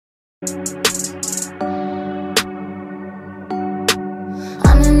I'ma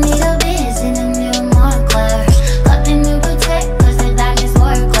need a biz in a new Montclair. Got the new protect, cause the darkness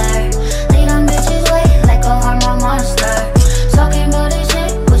more clear. Lead on bitches way like a hormone monster. Talking about a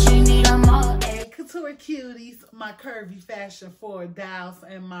chick, but you need a more. Hey, couture cuties, my curvy fashion forward dolls,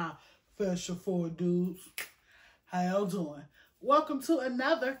 and my fashion forward dudes. How y'all doing? Welcome to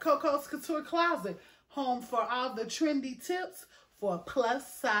another Coco's Couture Closet, home for all the trendy tips for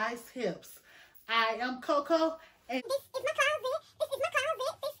plus size hips. I am Coco, and this is my closet, this is my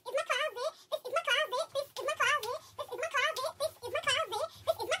closet, this is my closet, this is my closet, this is my closet, this is my closet, this is my closet,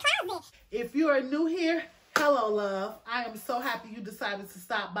 this is my closet. if you are new here, hello love. I am so happy you decided to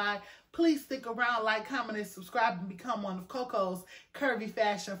stop by. Please stick around, like, comment, and subscribe and become one of Coco's curvy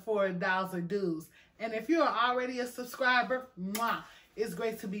fashion forward dolls or dudes. And if you're already a subscriber, mwah, it's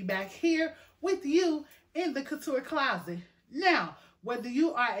great to be back here with you in the Couture Closet. Now, whether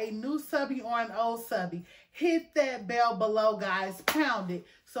you are a new subby or an old subby, hit that bell below, guys. Pound it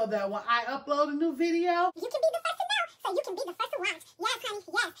so that when I upload a new video, You can be the first to know, so you can be the first to watch. Yes, honey,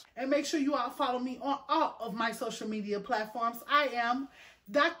 yes. and make sure you all follow me on all of my social media platforms. I am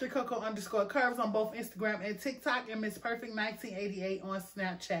Dr. Coco_Curves on both Instagram and TikTok, and Miss Perfect 1988 on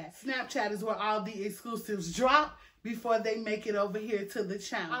Snapchat. Snapchat is where all the exclusives drop before they make it over here to the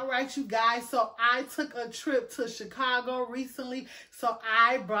channel. All right, you guys, so I took a trip to Chicago recently, so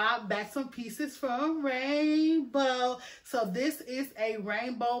I brought back some pieces from Rainbow. So this is a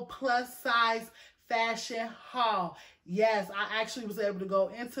Rainbow plus size fashion haul. Yes, I actually was able to go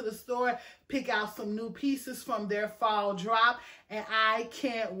into the store, pick out some new pieces from their fall drop, and I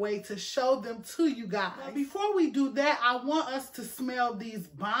can't wait to show them to you guys. Now, before we do that, I want us to smell these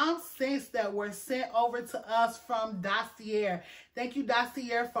bomb scents that were sent over to us from Dossier. Thank you,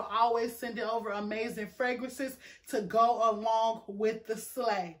 Dossier, for always sending over amazing fragrances to go along with the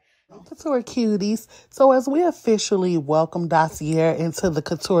sleigh. Couture cuties. So as we officially welcome Dossier into the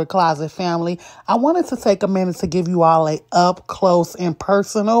Couture Closet family, I wanted to take a minute to give you all a up close and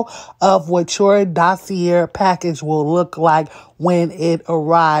personal of what your Dossier package will look like when it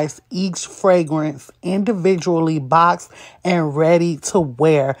arrives. Each fragrance individually boxed and ready to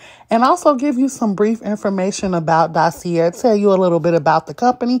wear. And also give you some brief information about Dossier, tell you a little bit about the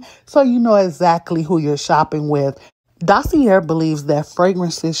company so you know exactly who you're shopping with. Dossier believes that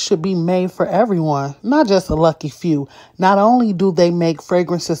fragrances should be made for everyone, not just a lucky few. Not only do they make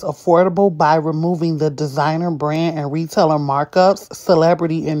fragrances affordable by removing the designer brand and retailer markups,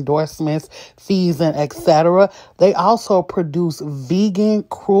 celebrity endorsements, fees, and etc., they also produce vegan,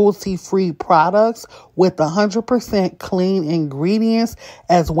 cruelty-free products with 100% clean ingredients,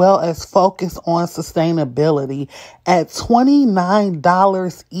 as well as focus on sustainability. At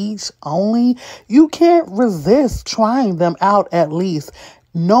 $29 each only, you can't resist trying them out, at least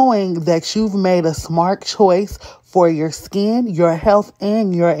knowing that you've made a smart choice for your skin, your health,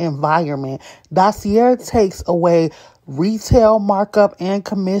 and your environment. Dossier takes away retail markup and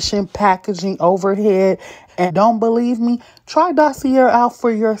commission, packaging overhead. And don't believe me? Try Dossier out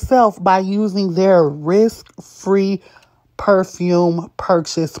for yourself by using their risk-free perfume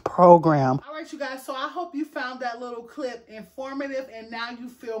purchase program. All right, you guys, so I hope you found that little clip informative and now you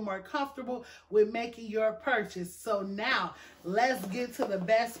feel more comfortable with making your purchase. So now let's get to the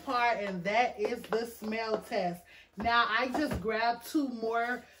best part, and that is the smell test. Now I just grabbed two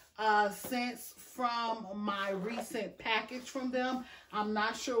more scents from my recent package from them. I'm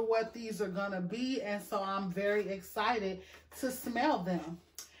not sure what these are gonna be, and so I'm very excited to smell them.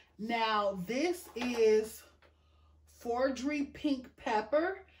 Now this is Forgery Pink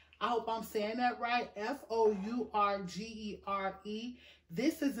Pepper. I hope I'm saying that right. Fourgere.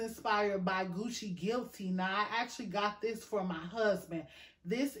 This is inspired by Gucci Guilty. Now, I actually got this for my husband.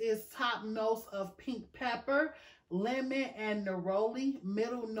 This is top notes of pink pepper, lemon and neroli,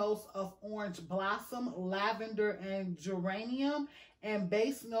 middle notes of orange blossom, lavender and geranium, and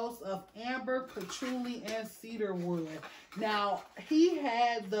base notes of amber, patchouli, and cedar wood. Now, he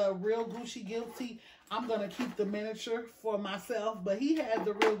had the real Gucci Guilty. I'm going to keep the miniature for myself, but he had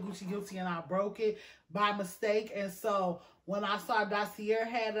the real Gucci Guilty and I broke it by mistake. And so when I saw Dossier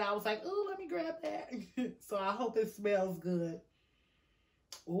had it, I was like, ooh, let me grab that. So I hope it smells good.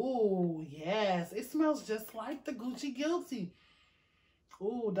 Ooh, yes. It smells just like the Gucci Guilty.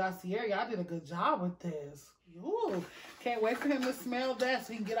 Ooh, Dossier, y'all did a good job with this. Ooh, can't wait for him to smell that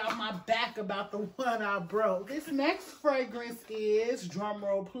so he can get off my back about the one I broke. This next fragrance is,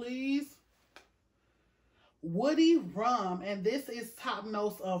 drumroll please, Woody Rum, and this is top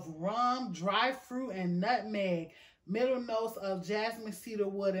notes of rum, dry fruit, and nutmeg. Middle notes of jasmine,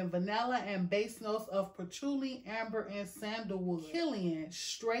 cedarwood, and vanilla, and base notes of patchouli, amber, and sandalwood. Killian,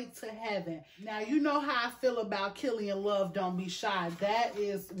 straight to heaven. Now, you know how I feel about Killian Love Don't Be Shy. That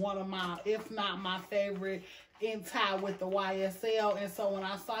is one of my, if not my favorite, in tie with the YSL. And so when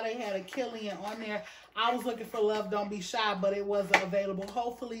I saw they had a Killian on there, I was looking for Love Don't Be Shy, but it wasn't available.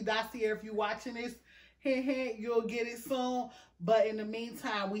 Hopefully, Dossier, if you're watching this, you'll get it soon. But in the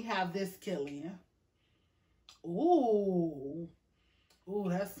meantime, we have this Killian. Ooh. Ooh,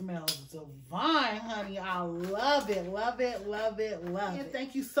 that smells divine, honey. I love it, love it, love it, love it.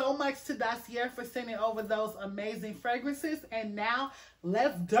 Thank you so much to Dossier for sending over those amazing fragrances. And now,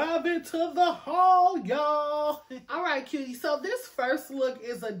 let's dive into the haul, y'all. All right, cutie. So this first look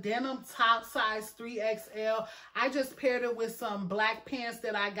is a denim top size 3XL. I just paired it with some black pants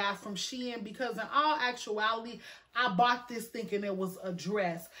that I got from Shein because in all actuality, I bought this thinking it was a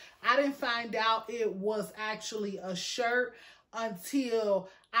dress. I didn't find out it was actually a shirt until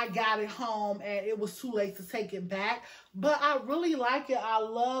I got it home and it was too late to take it back. But I really like it. I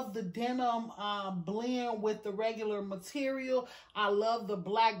love the denim blend with the regular material. I love the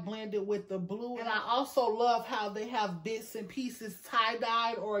black blended with the blue. And I also love how they have bits and pieces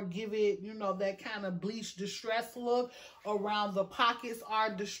tie-dyed or give it, you know, that kind of bleached distress look around the pockets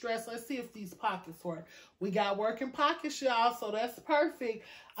are distressed. Let's see if these pockets work. We got working pockets, y'all, so that's perfect.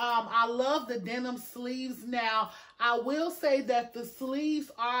 I love the denim sleeves. Now, I will say that the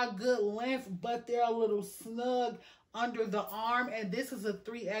sleeves are a good length, but they're a little snug under the arm, and this is a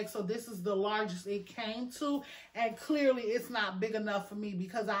 3X, so this is the largest it came to, and clearly it's not big enough for me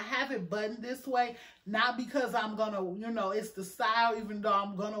because I have it buttoned this way, not because I'm gonna, you know, it's the style, even though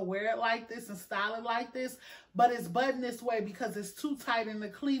I'm gonna wear it like this and style it like this, but it's buttoned this way because it's too tight in the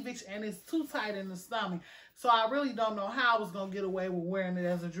cleavage and it's too tight in the stomach. So I really don't know how I was gonna get away with wearing it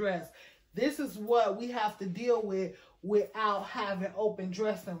as a dress. This is what we have to deal with without having open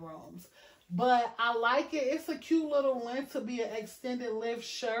dressing rooms. But I like it. It's a cute little length to be an extended lift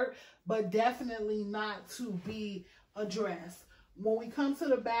shirt, but definitely not to be a dress. When we come to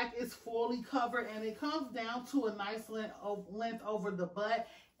the back, it's fully covered, and it comes down to a nice length over the butt,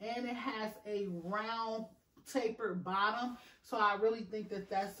 and it has a round tapered bottom. So I really think that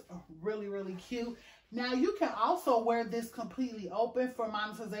that's really, really cute. Now, you can also wear this completely open for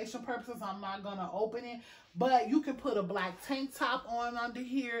monetization purposes. I'm not going to open it, but you can put a black tank top on under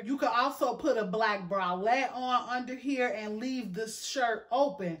here. You can also put a black bralette on under here and leave the shirt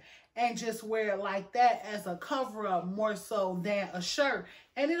open and just wear it like that as a cover-up more so than a shirt.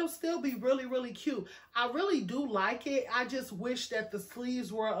 And it'll still be really, really cute. I really do like it. I just wish that the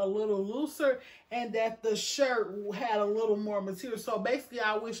sleeves were a little looser and that the shirt had a little more material. So basically,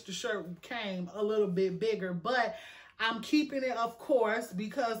 I wish the shirt came a little bit bigger. But I'm keeping it, of course,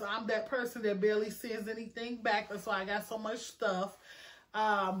 because I'm that person that barely sends anything back. That's why I got so much stuff.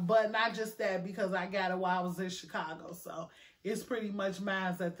 But not just that, because I got it while I was in Chicago. So it's pretty much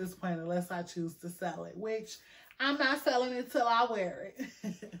mine at this point, unless I choose to sell it, which I'm not selling it till I wear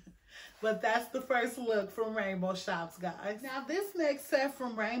it. But that's the first look from Rainbow Shops, guys. Now, this next set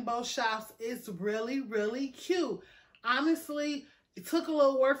from Rainbow Shops is really, really cute. Honestly, it took a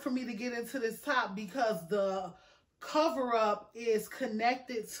little work for me to get into this top because the cover-up is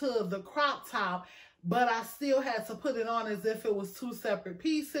connected to the crop top, but I still had to put it on as if it was two separate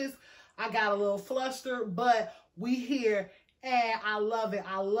pieces. I got a little flustered, but we here. And I love it.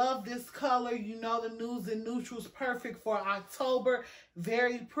 I love this color. You know, the nudes and neutrals, perfect for October.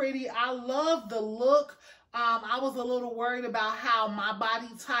 Very pretty. I love the look. I was a little worried about how my body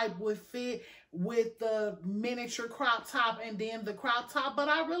type would fit with the miniature crop top and then the crop top, but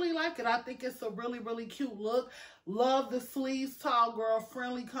I really like it. I think it's a really, really cute look. Love the sleeves, tall girl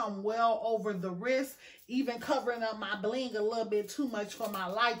friendly, come well over the wrist, even covering up my bling a little bit too much for my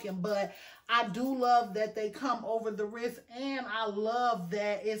liking, but I do love that they come over the wrist, and I love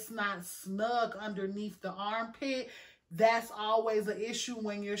that it's not snug underneath the armpit. That's always an issue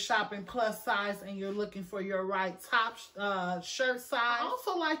when you're shopping plus size and you're looking for your right top shirt size. I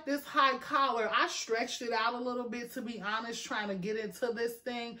also like this high collar. I stretched it out a little bit, to be honest, trying to get into this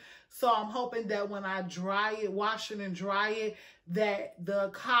thing. So I'm hoping that when I dry it, wash it and dry it, that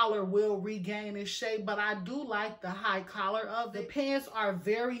the collar will regain its shape. But I do like the high collar of it. The pants are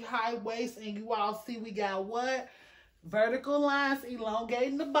very high waist, and you all see we got what? Vertical lines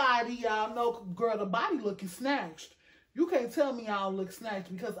elongating the body. Y'all know, girl, the body looking snatched. You can't tell me I don't look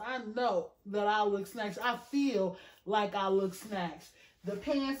snatched because I know that I look snatched. I feel like I look snatched. The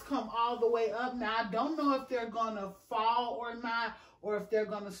pants come all the way up. Now, I don't know if they're going to fall or not, or if they're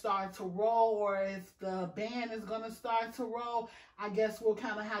going to start to roll, or if the band is going to start to roll. I guess we'll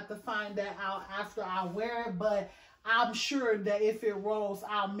kind of have to find that out after I wear it. But I'm sure that if it rolls,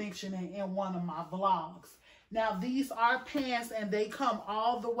 I'll mention it in one of my vlogs. Now, these are pants, and they come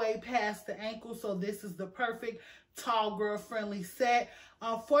all the way past the ankle, so this is the perfect tall girl friendly set.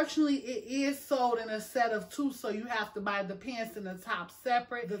 Unfortunately, it is sold in a set of 2, so you have to buy the pants and the top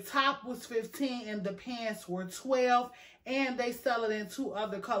separate. The top was $15 and the pants were $12, and they sell it in 2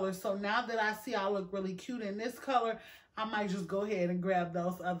 other colors. So now that I see I look really cute in this color, I might just go ahead and grab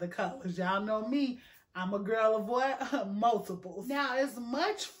those other colors. Y'all know me. I'm a girl of what? Multiples. Now, as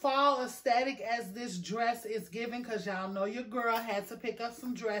much fall aesthetic as this dress is giving, because y'all know your girl had to pick up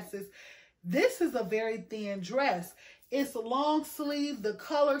some dresses, this is a very thin dress. It's a long sleeve. The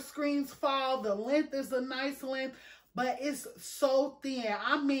color screens fall. The length is a nice length, but it's so thin.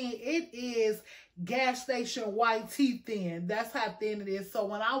 I mean, it is gas station white tee thin. That's how thin it is. So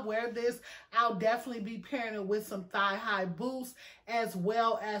when I wear this, I'll definitely be pairing it with some thigh-high boots as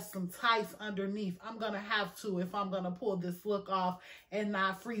well as some tights underneath. I'm going to have to if I'm going to pull this look off and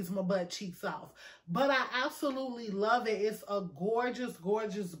not freeze my butt cheeks off. But I absolutely love it. It's a gorgeous,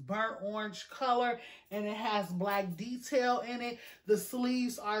 gorgeous burnt orange color, and it has black detail in it. The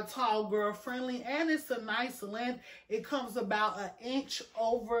sleeves are tall girl friendly, and it's a nice length. It comes about an inch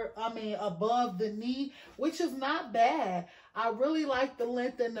above the knee, which is not bad. I really like the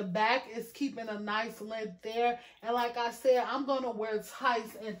length in the back. It's keeping a nice length there. And like I said, I'm going to wear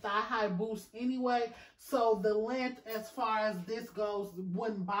tights and thigh-high boots anyway. So the length as far as this goes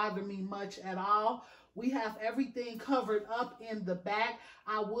wouldn't bother me much at all. We have everything covered up in the back.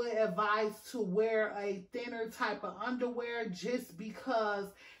 I would advise to wear a thinner type of underwear just because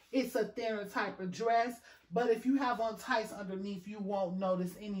it's a thinner type of dress. But if you have on tights underneath, you won't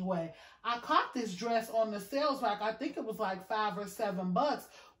notice anyway. I caught this dress on the sales rack. I think it was like $5 or $7,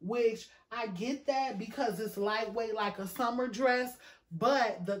 which I get that because it's lightweight like a summer dress,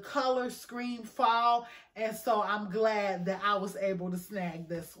 but the color screamed fall, and so I'm glad that I was able to snag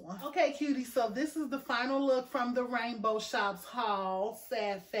this one. Okay, cuties, so this is the final look from the Rainbow Shops haul.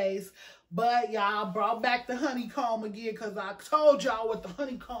 Sad face. But y'all brought back the honeycomb again because I told y'all what the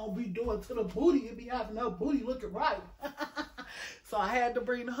honeycomb be doing to the booty. It be having her booty looking right. So I had to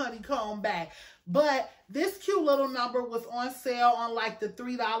bring the honeycomb back. But this cute little number was on sale on like the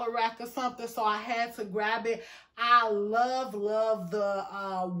 $3 rack or something, so I had to grab it. I love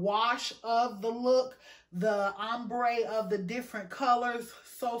the wash of the look, the ombre of the different colors.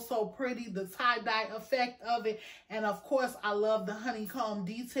 So pretty. The tie-dye effect of it. And of course, I love the honeycomb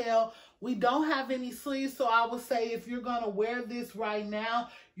detail. We don't have any sleeves, so I would say if you're going to wear this right now,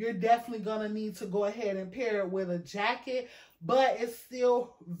 you're definitely going to need to go ahead and pair it with a jacket. But it's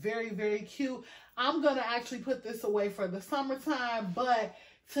still very, very cute. I'm going to actually put this away for the summertime, but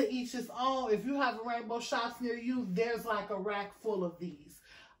to each his own. If you have a Rainbow Shops near you, there's like a rack full of these.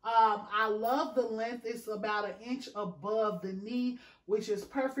 I love the length. It's about an inch above the knee, which is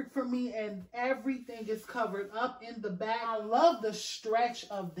perfect for me, and everything is covered up in the back. I love the stretch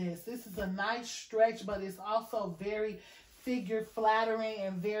of this. This is a nice stretch, but it's also very figure flattering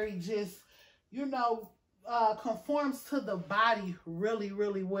and very just, you know, conforms to the body really,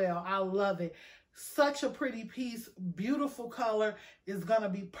 really well. I love it. Such a pretty piece, beautiful color, is going to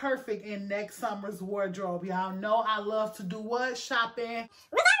be perfect in next summer's wardrobe. Y'all know I love to do what? Shopping.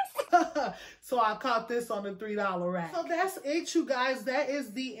 So I caught this on the $3 rack. So that's it, you guys. That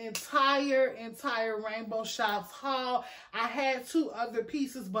is the entire Rainbow Shops haul. I had 2 other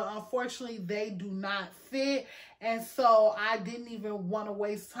pieces, but unfortunately they do not fit. And so I didn't even want to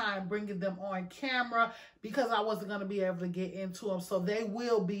waste time bringing them on camera because I wasn't going to be able to get into them. So they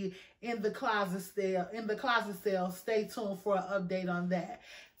will be in the closet sale. Stay tuned for an update on that.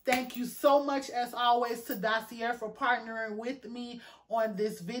 Thank you so much, as always, to Dossier for partnering with me on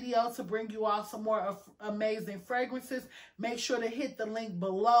this video to bring you all some more amazing fragrances. Make sure to hit the link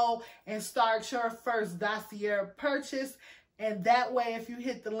below and start your first Dossier purchase. And that way, if you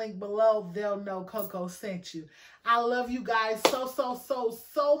hit the link below, they'll know Coco sent you. I love you guys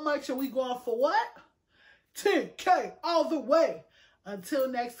so much. And we going for what? 10K all the way. Until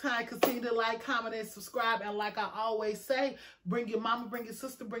next time, continue to like, comment, and subscribe. And like I always say, bring your mama, bring your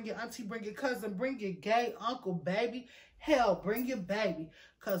sister, bring your auntie, bring your cousin, bring your gay uncle, baby. Hell, bring your baby,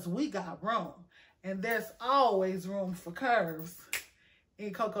 because we got room. And there's always room for curves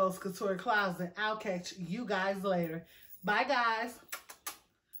in Coco's Couture Closet. I'll catch you guys later. Bye, guys.